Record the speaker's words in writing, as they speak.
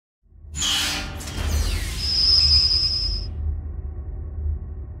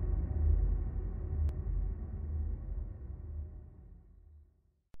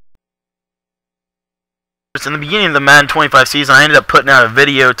tips. In the beginning of the Madden 25 season, I ended up putting out a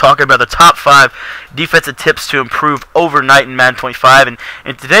video talking about the top 5 defensive tips to improve overnight in Madden 25. And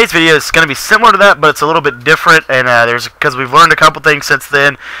in today's video, it's going to be similar to that, but it's a little bit different. And because we've learned a couple things since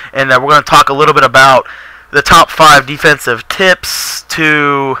then, and we're going to talk a little bit about the top 5 defensive tips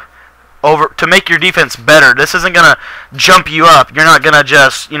to make your defense better. This isn't going to jump you up. You're not going to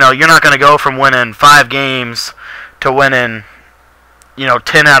just, you're not going to go from winning 5 games to winning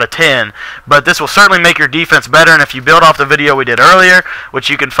 10 out of 10, but this will certainly make your defense better. And if you build off the video we did earlier, which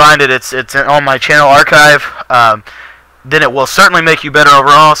you can find it's on my channel archive, then it will certainly make you better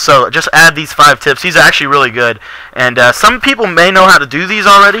overall. So just add these 5 tips. These are actually really good, and some people may know how to do these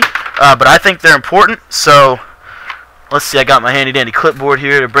already, but I think they're important. So let's see, I got my handy dandy clipboard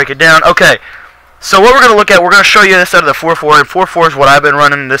here to break it down. Okay, so what we're going to look at, we're going to show you this out of the 4-4, and 4-4 is what I've been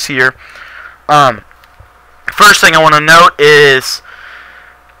running this year. First thing I want to note is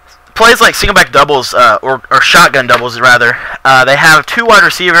plays like single back doubles or shotgun doubles rather. They have 3 wide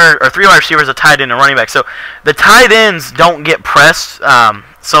receivers, a tight end, and running back. So the tight ends don't get pressed.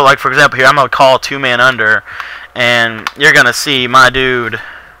 So like for example here, I'm gonna call 2-man under, and you're gonna see my dude.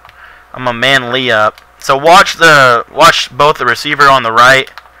 I'm gonna man Lee up. So watch both the receiver on the right.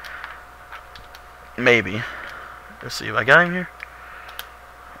 Maybe. Let's see if I got him here.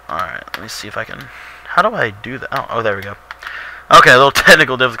 All right, let me see if I can. How do I do that? Oh, there we go. Okay, a little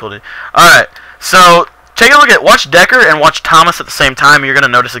technical difficulty. Alright, so take a look at, watch Decker and watch Thomas at the same time. You're going to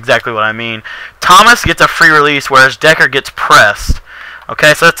notice exactly what I mean. Thomas gets a free release, whereas Decker gets pressed.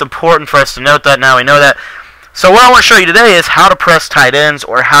 Okay, so that's important for us to note that. Now we know that. So what I want to show you today is how to press tight ends,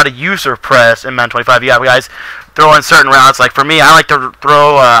 or how to user press in Madden 25. You got guys throw in certain routes. Like for me, I like to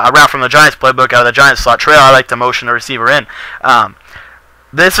throw a route from the Giants playbook out of the Giants slot trail. I like to motion the receiver in.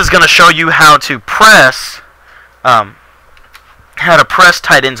 This is going to show you how to press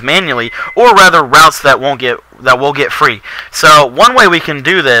tight ends manually, or rather routes that will get free. So one way we can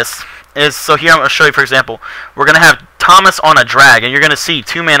do this is, so here I'm going to show you, for example, we're going to have Thomas on a drag, and you're going to see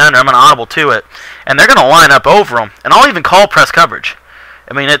 2-man under. I'm going to audible to it, and they're going to line up over him, and I'll even call press coverage.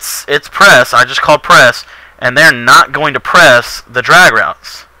 I mean, it's press. I just called press, and they're not going to press the drag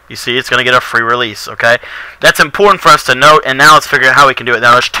routes. You see, it's going to get a free release, okay? That's important for us to note, and now let's figure out how we can do it.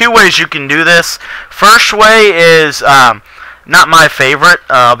 Now, there's 2 ways you can do this. First way is not my favorite,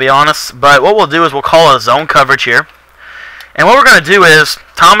 I'll be honest, but what we'll do is we'll call a zone coverage here. And what we're going to do is,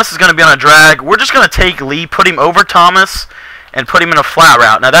 Thomas is going to be on a drag. We're just going to take Lee, put him over Thomas, and put him in a flat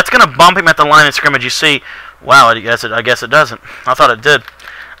route. Now, that's going to bump him at the line of scrimmage. You see, wow, I guess it doesn't. I thought it did.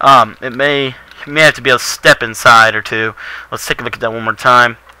 It may have to be a step inside or 2. Let's take a look at that one more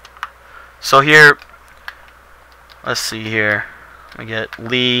time. So here, let's see here. We get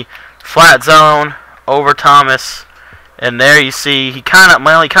Lee, flat zone, over Thomas, and there you see he kind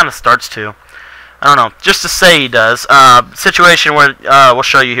of starts to. I don't know, just to say he does. Situation where we'll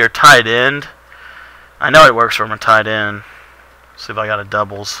show you here, tight end. I know it works from a tight end. See if I got a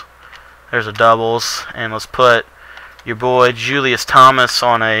doubles. There's a doubles, and let's put your boy Julius Thomas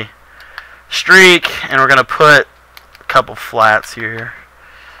on a streak, and we're gonna put a couple flats here.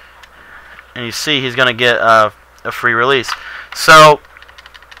 And you see he's going to get a free release. So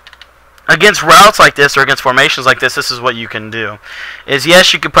against routes like this, or against formations like this is what you can do. Is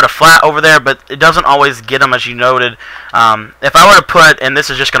yes, you can put a flat over there, but it doesn't always get them, as you noted. If I were to put, and this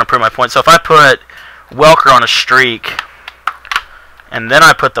is just going to prove my point, so if I put Welker on a streak, and then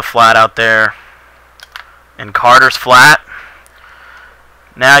I put the flat out there, and Carter's flat,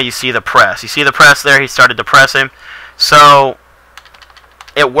 now you see the press. You see the press there? He started to press him. So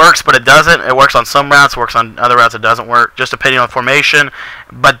it works, but it doesn't. It works on some routes, works on other routes it doesn't work, just depending on formation.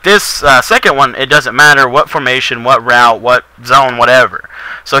 But this second one, it doesn't matter what formation, what route, what zone, whatever.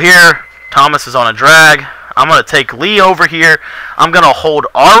 So here, Thomas is on a drag. I'm going to take Lee over here. I'm going to hold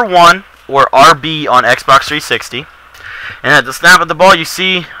R1 or RB on Xbox 360. And at the snap of the ball, you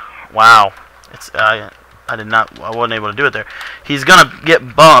see, wow, I wasn't able to do it there. He's going to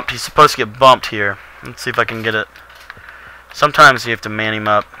get bumped. He's supposed to get bumped here. Let's see if I can get it. Sometimes you have to man him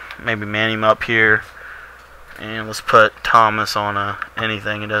up. Maybe man him up here. And let's put Thomas on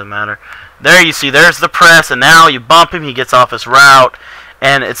anything. It doesn't matter. There you see, there's the press. And now you bump him. He gets off his route.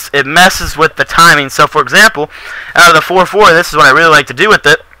 And it messes with the timing. So, for example, out of the 4-4, this is what I really like to do with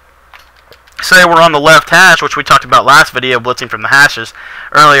it. Say we're on the left hash, which we talked about last video, blitzing from the hashes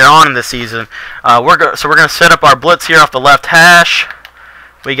earlier on in the season. So we're going to set up our blitz here off the left hash.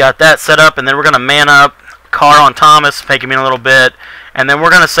 We got that set up. And then we're going to man up. Carr on Thomas, make him in a little bit, and then we're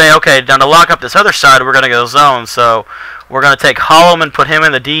going to say, okay, down to lock up this other side, we're going to go zone. So we're going to take Holloman, put him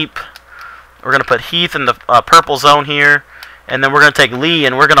in the deep. We're going to put Heath in the purple zone here, and then we're going to take Lee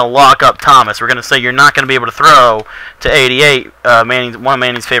and we're going to lock up Thomas. We're going to say you're not going to be able to throw to 88, one of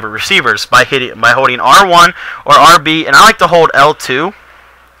Manning's favorite receivers, by holding R1 or RB, and I like to hold L2.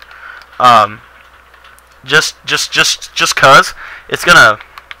 Just cause it's going to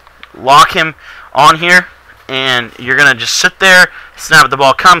lock him on here, and you're going to just sit there, snap the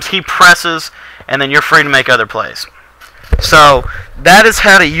ball comes, he presses, and then you're free to make other plays. So that is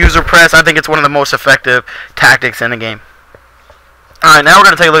how to user press. I think it's one of the most effective tactics in the game. Alright, now we're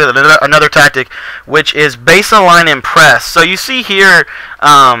going to take a look at another tactic, which is baseline and press. So you see here,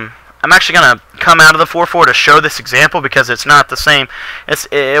 I'm actually going to come out of the 4-4 to show this example because it's not the same.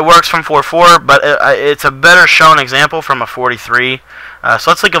 It works from 4-4, but it's a better shown example from a 43.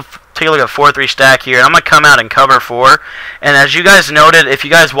 So let's take a look at 4-3 stack here. I'm going to come out and cover 4. And as you guys noted, if you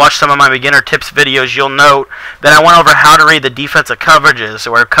guys watch some of my beginner tips videos, you'll note that I went over how to read the defensive coverages,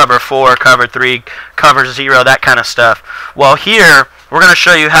 or cover 4, cover 3, cover 0, that kind of stuff. Well, here, we're going to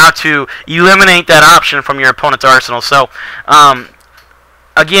show you how to eliminate that option from your opponent's arsenal. So,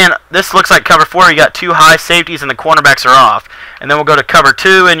 again, this looks like cover 4. You got 2 high safeties and the cornerbacks are off. And then we'll go to cover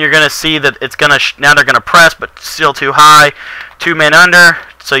 2, and you're going to see that it's going to now they're going to press, but still too high. 2 men under,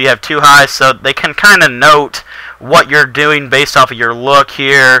 so you have 2 high, so they can kind of note what you're doing based off of your look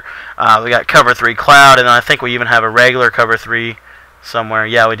here. We got cover 3 cloud, and I think we even have a regular cover 3 somewhere.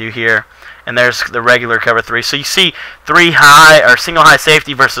 Yeah, we do here. And there's the regular cover 3. So you see 3 high or single high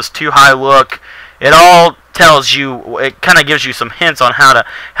safety versus 2 high look. It all tells you, it kind of gives you some hints on how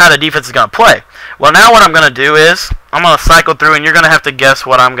the defense is going to play. Well, now what I'm going to do is I'm going to cycle through, and you're going to have to guess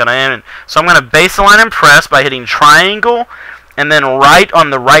what I'm going to end. So I'm going to baseline and press by hitting triangle and then right on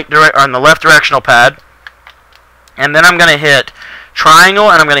the left directional pad. And then I'm going to hit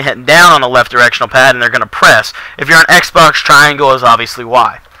triangle and I'm going to hit down on the left directional pad, and they're going to press. If you're on Xbox, triangle is obviously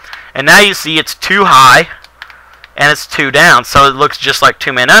Y. And now you see it's 2 high and it's 2 down, so it looks just like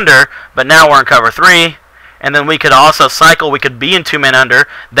 2 men under, but now we're in cover 3. And then we could also cycle, we could be in 2 men under,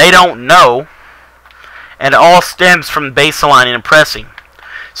 they don't know, and it all stems from baselining and pressing.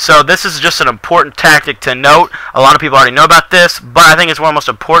 So this is just an important tactic to note. A lot of people already know about this, but I think it's one of the most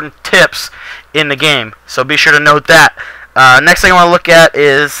important tips in the game, so be sure to note that. Next thing I want to look at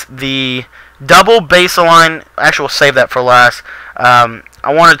is the double baseline. Actually, we'll save that for last.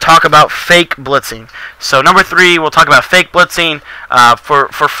 I want to talk about fake blitzing. So number 3, we'll talk about fake blitzing for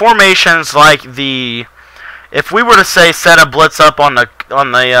formations like the. If we were to say set a blitz up on the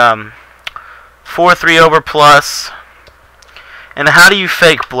 4-3 over plus, and how do you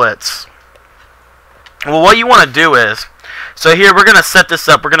fake blitz? Well, what you want to do is, so here we're going to set this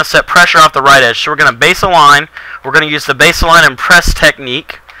up. We're going to set pressure off the right edge. So we're going to base a line. We're going to use the baseline and press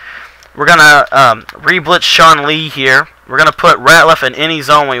technique. We're going to re-blitz Sean Lee here. We're going to put Ratliff in any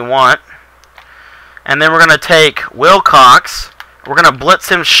zone we want. And then we're going to take Wilcox. We're going to blitz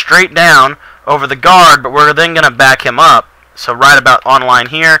him straight down over the guard, but we're then going to back him up. So right about on line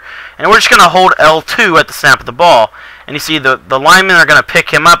here. And we're just going to hold L2 at the snap of the ball. And you see the linemen are going to pick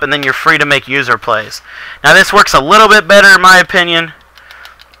him up, and then you're free to make user plays. Now this works a little bit better in my opinion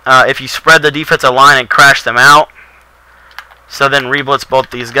if you spread the defensive line and crash them out. So then re-blitz both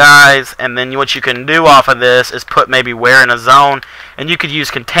these guys, and then what you can do off of this is put maybe Ware in a zone, and you could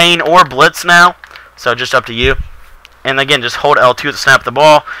use contain or blitz now. So just up to you. And again, just hold L2 to snap the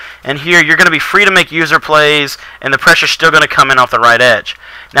ball. And here, you're going to be free to make user plays, and the pressure's still going to come in off the right edge.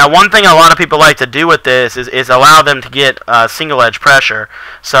 Now, one thing a lot of people like to do with this is allow them to get single edge pressure.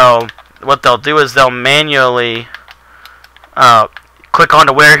 So what they'll do is they'll manually click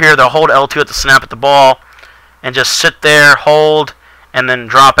onto Ware here. They'll hold L2 at the snap at the ball, and just sit there, hold, and then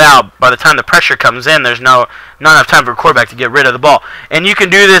drop out. By the time the pressure comes in, there's not enough time for a quarterback to get rid of the ball. And you can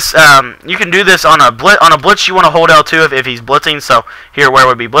do this. You can do this on a blitz. On a blitz, you want to hold L2 if he's blitzing. So here, Ware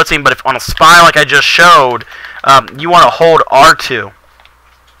would be blitzing. But if on a spy, like I just showed, you want to hold R2.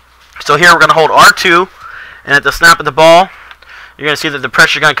 So here we're going to hold R2, and at the snap of the ball, you're going to see that the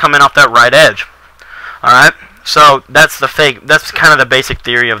pressure is going to come in off that right edge. All right. So that's the fake. That's kind of the basic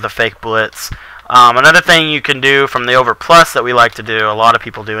theory of the fake blitz. Another thing you can do from the over plus that we like to do, a lot of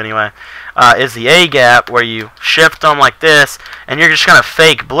people do anyway, is the A gap, where you shift them like this, and you're just going to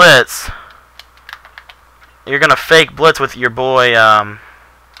fake blitz. You're going to fake blitz with your boy,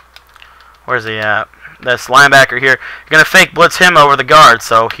 where's he at? This linebacker here. You're going to fake blitz him over the guard.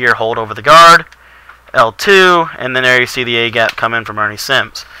 So here, hold over the guard, L2, and then there you see the A gap come in from Ernie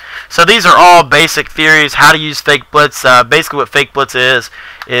Sims. So these are all basic theories, how to use fake blitz. Basically what fake blitz is,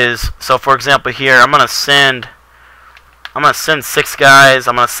 so for example here, I'm going to send 6 guys.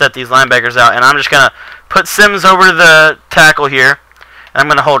 I'm going to set these linebackers out, and I'm just going to put Sims over to the tackle here. And I'm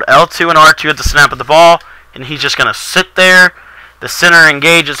going to hold L2 and R2 at the snap of the ball, and he's just going to sit there. The center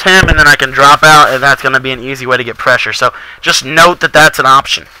engages him, and then I can drop out, and that's going to be an easy way to get pressure. So just note that that's an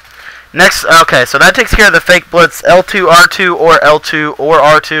option. Next, okay, so that takes care of the fake blitz, L2, R2, or L2, or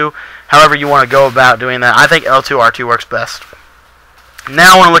R2, however you want to go about doing that. I think L2, R2 works best.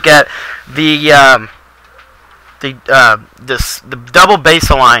 Now I want to look at the double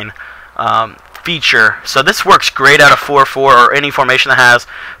baseline feature. So this works great out of 4-4 or any formation that has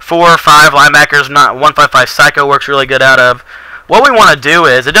 4 or 5 linebackers. Not 1-5-5 psycho works really good out of. What we want to do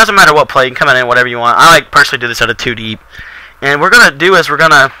is, it doesn't matter what play, you can come in whatever you want. I like personally do this out of 2 deep. And what we're gonna do is we're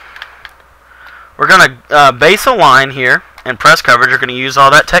gonna base a line here and press coverage. We're gonna use all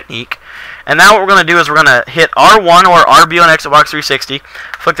that technique. And now what we're going to do is we're going to hit R1 or RB on exit box 360,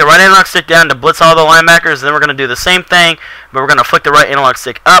 flick the right analog stick down to blitz all the linebackers, then we're going to do the same thing, but we're going to flick the right analog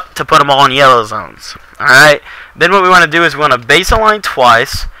stick up to put them all in yellow zones. Alright, then what we want to do is we want to base a line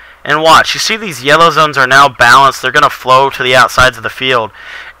twice, and watch. You see these yellow zones are now balanced. They're going to flow to the outsides of the field.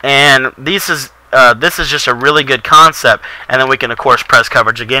 And this is just a really good concept, and then we can of course press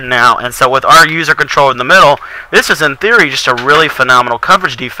coverage again now. And so with our user control in the middle, this is in theory just a really phenomenal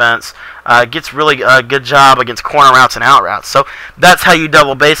coverage defense. Gets really a good job against corner routes and out routes. So that's how you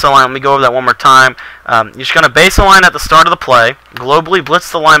double base a line. Let me go over that one more time. You're just going to base a line at the start of the play, globally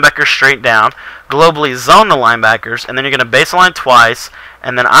blitz the linebackers straight down, globally zone the linebackers, and then you're going to base a line twice,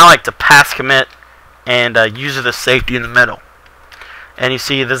 and then I like to pass commit and use the safety in the middle. And you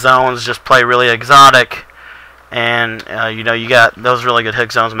see the zones just play really exotic, and you know, you got those really good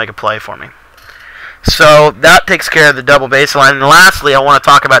hook zones make a play for me. So that takes care of the double baseline. And lastly, I want to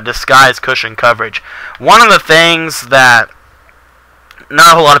talk about disguise cushion coverage. One of the things that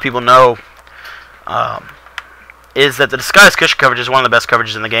not a whole lot of people know is that the disguise cushion coverage is one of the best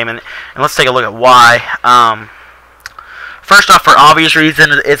coverages in the game, and let's take a look at why. First off, for obvious reason,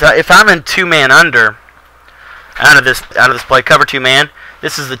 if I'm in 2-man under out of this play, cover 2-man,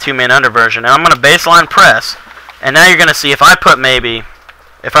 this is the 2-man under version, and I'm going to baseline press, and now you're going to see if I put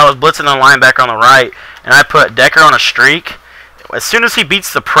if I was blitzing a linebacker on the right and I put Decker on a streak, as soon as he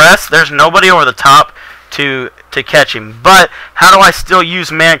beats the press, there's nobody over the top to catch him. But how do I still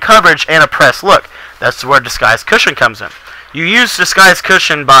use man coverage and a press look? That's where disguise cushion comes in. You use disguise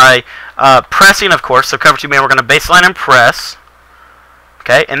cushion by pressing, of course. So cover 2-man, we're going to baseline and press.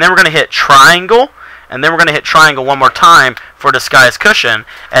 Okay, and then we're going to hit triangle, and then we're going to hit triangle one more time for disguise cushion.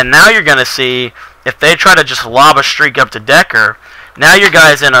 And now you're going to see if they try to just lob a streak up to Decker, now your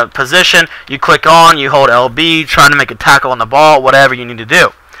guy's in a position, you click on, you hold LB, trying to make a tackle on the ball, whatever you need to do.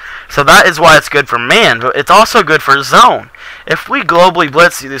 So that is why it's good for man, but it's also good for zone. If we globally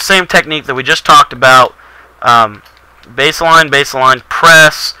blitz, the same technique that we just talked about, baseline,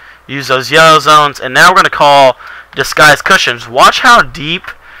 press, use those yellow zones, and now we're going to call disguise cushions. Watch how deep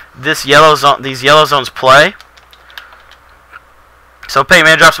these yellow zones play. So Peyton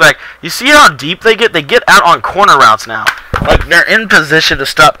Man drops back. You see how deep they get? They get out on corner routes now. Like, they're in position to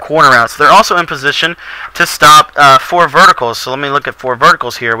stop corner routes. They're also in position to stop 4 verticals. So let me look at 4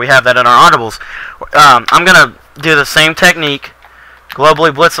 verticals here. We have that in our audibles. I'm going to do the same technique.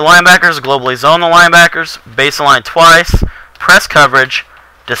 Globally blitz the linebackers, globally zone the linebackers, base the line twice, press coverage,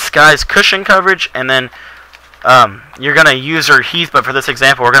 disguise cushion coverage, and then you're going to use your Heath, but for this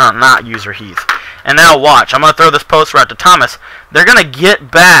example, we're going to not use your Heath. And now watch. I'm going to throw this post route to Thomas. They're going to get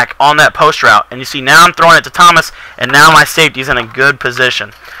back on that post route. And you see now I'm throwing it to Thomas, and now my safety's in a good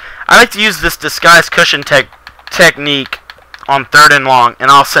position. I like to use this disguise cushion technique on 3rd and long, and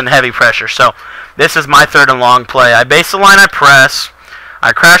I'll send heavy pressure. So this is my 3rd and long play. I base the line, I press.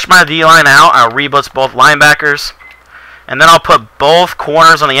 I crash my D-line out. I'll re-blitz both linebackers. And then I'll put both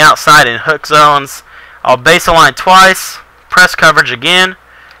corners on the outside in hook zones. I'll base the line twice, press coverage again,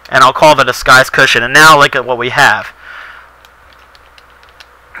 and I'll call the disguise cushion. And now look at what we have.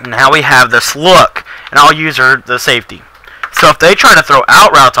 Now we have this look, and I'll use the safety. So if they try to throw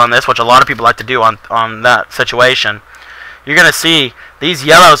out routes on this, which a lot of people like to do on that situation, you're going to see these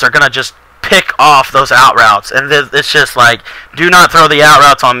yellows are going to just pick off those out routes. And it's just like, do not throw the out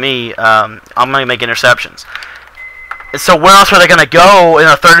routes on me. I'm going to make interceptions. So where else are they going to go in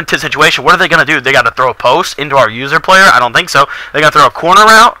a 3rd and 10 situation? What are they going to do? They got to throw a post into our user player? I don't think so. They got to throw a corner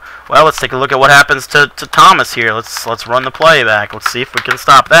route? Well, let's take a look at what happens to Thomas here. Let's run the play back. Let's see if we can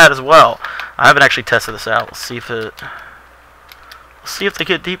stop that as well. I haven't actually tested this out. Let's see if they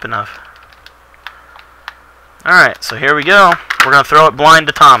get deep enough. Alright, so here we go. We're going to throw it blind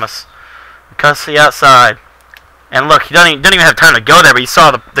to Thomas. Cuss the outside. And look, he didn't even have time to go there, but you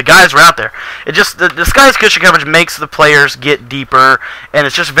saw the guys were out there. It just the disguise cushion coverage makes the players get deeper, and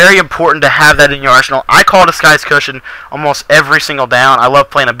it's just very important to have that in your arsenal. I call disguise cushion almost every single down. I love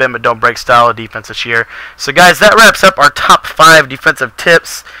playing a bend but don't break style of defense this year. So guys, that wraps up our top 5 defensive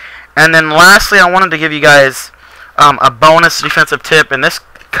tips. And then lastly, I wanted to give you guys a bonus defensive tip, and this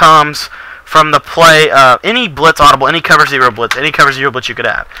comes from the play, any blitz audible, any cover 0 blitz, any cover 0 blitz you could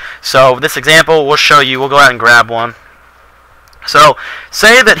have. So this example, we'll show you. We'll go out and grab one. So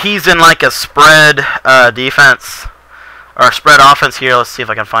say that he's in like a spread defense or a spread offense here. Let's see if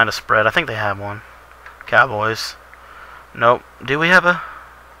I can find a spread. I think they have one. Cowboys. Nope. Do we have a?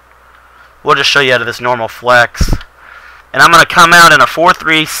 We'll just show you out of this normal flex. And I'm going to come out in a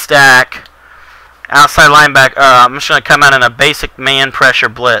 4-3 stack. Outside linebacker. I'm just going to come out in a basic man pressure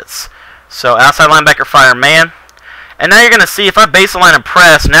blitz. So outside linebacker fire man. And now you're going to see if I baseline and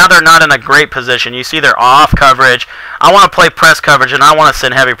press, now they're not in a great position. You see they're off coverage. I want to play press coverage and I want to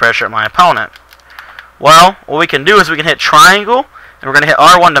send heavy pressure at my opponent. Well, what we can do is we can hit triangle and we're going to hit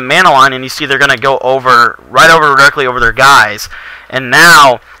R1 to man align, and you see they're going to go right over directly over their guys. And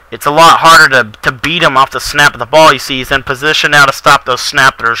now it's a lot harder to beat him off the snap of the ball. You see he's in position now to stop those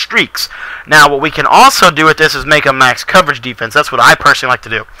snap or streaks. Now what we can also do with this is make a max coverage defense. That's what I personally like to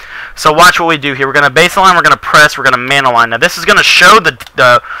do. So watch what we do here. We're going to baseline, we're going to press, we're going to man align. Now this is going to show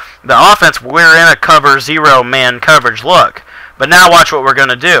the offense we're in a cover 0 man coverage look. But now watch what we're going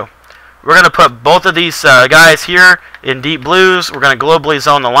to do. We're going to put both of these guys here in deep blues. We're going to globally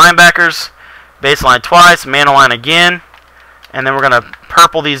zone the linebackers. Baseline twice, man align again. And then we're going to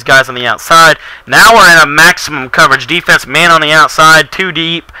purple these guys on the outside. Now we're in a maximum coverage defense. Man on the outside, too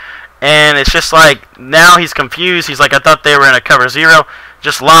deep. And it's just like, now he's confused. He's like, I thought they were in a cover 0.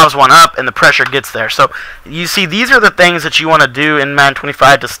 Just lobs one up, and the pressure gets there. So you see, these are the things that you want to do in Madden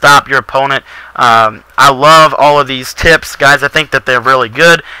 25 to stop your opponent. I love all of these tips, guys. I think that they're really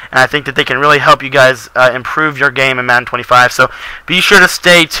good, and I think that they can really help you guys improve your game in Madden 25. So be sure to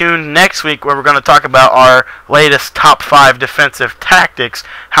stay tuned next week, where we're going to talk about our latest top 5 defensive tactics,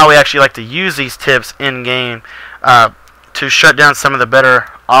 how we actually like to use these tips in game to shut down some of the better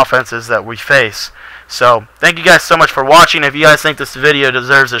offenses that we face. So thank you guys so much for watching. If you guys think this video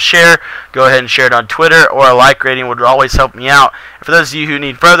deserves a share, go ahead and share it on Twitter, or a like rating would always help me out. And for those of you who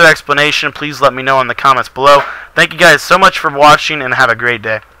need further explanation, please let me know in the comments below. Thank you guys so much for watching, and have a great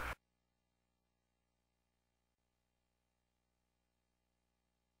day.